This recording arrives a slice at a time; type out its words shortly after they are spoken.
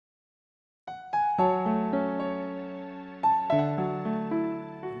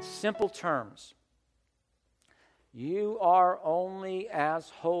simple terms, you are only as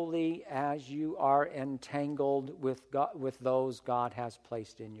holy as you are entangled with God, with those God has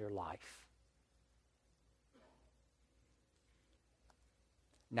placed in your life.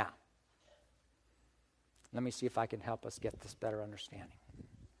 Now, let me see if I can help us get this better understanding.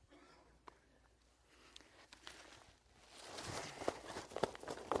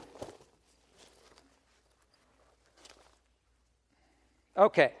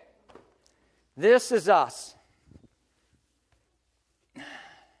 Okay, this is us.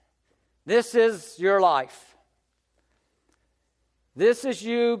 This is your life. This is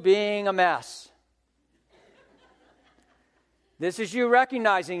you being a mess. This is you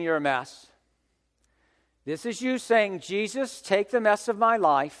recognizing you're a mess. This is you saying, Jesus, take the mess of my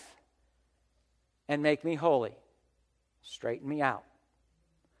life and make me holy. Straighten me out.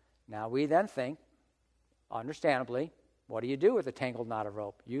 Now we then think, understandably, what do you do with a tangled knot of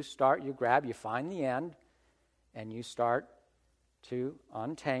rope? You grab, you find the end, and you start to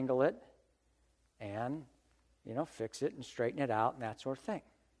untangle it and, fix it and straighten it out and that sort of thing.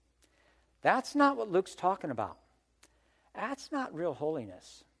 That's not what Luke's talking about. That's not real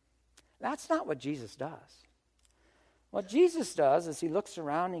holiness. That's not what Jesus does. What Jesus does is he looks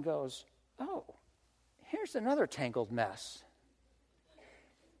around and he goes, oh, here's another tangled mess.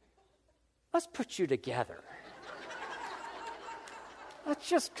 Let's put you together. Let's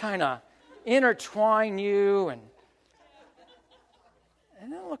just kind of intertwine you and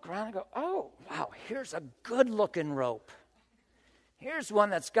then look around and go, oh, wow, here's a good-looking rope. Here's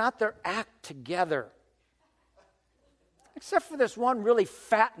one that's got their act together. Except for this one really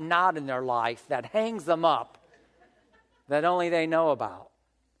fat knot in their life that hangs them up that only they know about.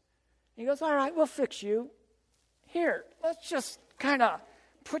 He goes, all right, we'll fix you. Here, let's just kind of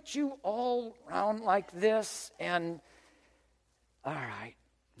put you all around like this and, all right,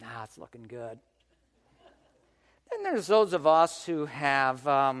 now it's looking good. Then there's those of us who have,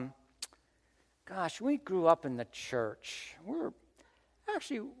 we grew up in the church.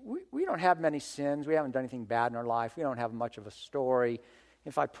 We don't have many sins. We haven't done anything bad in our life. We don't have much of a story.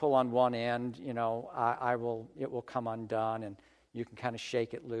 If I pull on one end, it will come undone, and you can kind of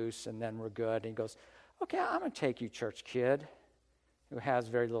shake it loose, and then we're good. And he goes, okay, I'm going to take you, church kid, who has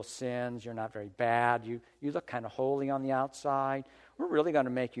very little sins. You're not very bad. You look kind of holy on the outside. We're really going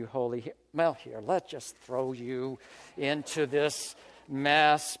to make you holy. Well, here, let's just throw you into this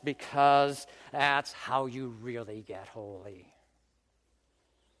mess because that's how you really get holy.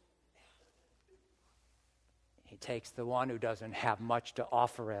 He takes the one who doesn't have much to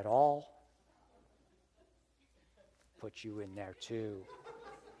offer at all, puts you in there too.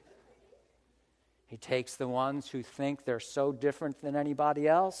 He takes the ones who think they're so different than anybody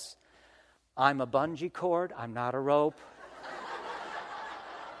else. I'm a bungee cord, I'm not a rope.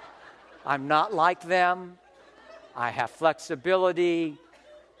 I'm not like them. I have flexibility.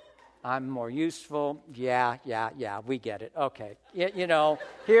 I'm more useful. Yeah, we get it. Okay,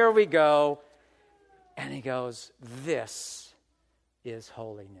 here we go. And he goes, this is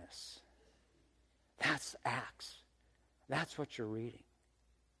holiness. That's Acts. That's what you're reading.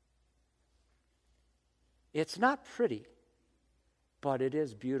 It's not pretty, but it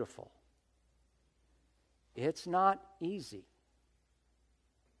is beautiful. It's not easy,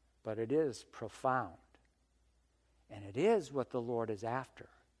 but it is profound. And it is what the Lord is after.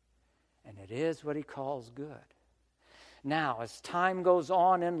 And it is what he calls good. Now, as time goes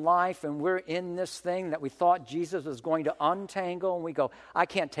on in life and we're in this thing that we thought Jesus was going to untangle, and we go, I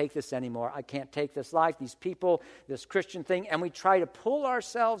can't take this anymore. I can't take this life, these people, this Christian thing, and we try to pull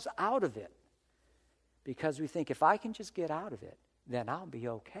ourselves out of it because we think if I can just get out of it, then I'll be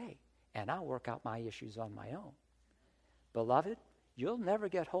okay and I'll work out my issues on my own. Beloved, you'll never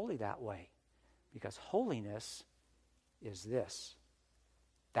get holy that way because holiness is this.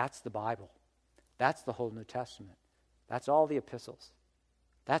 That's the Bible. That's the whole New Testament. That's all the epistles.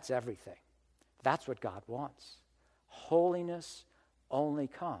 That's everything. That's what God wants. Holiness only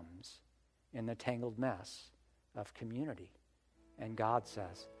comes in the tangled mess of community. And God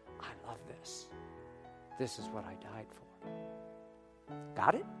says, I love this. This is what I died for.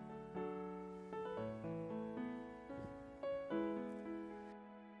 Got it?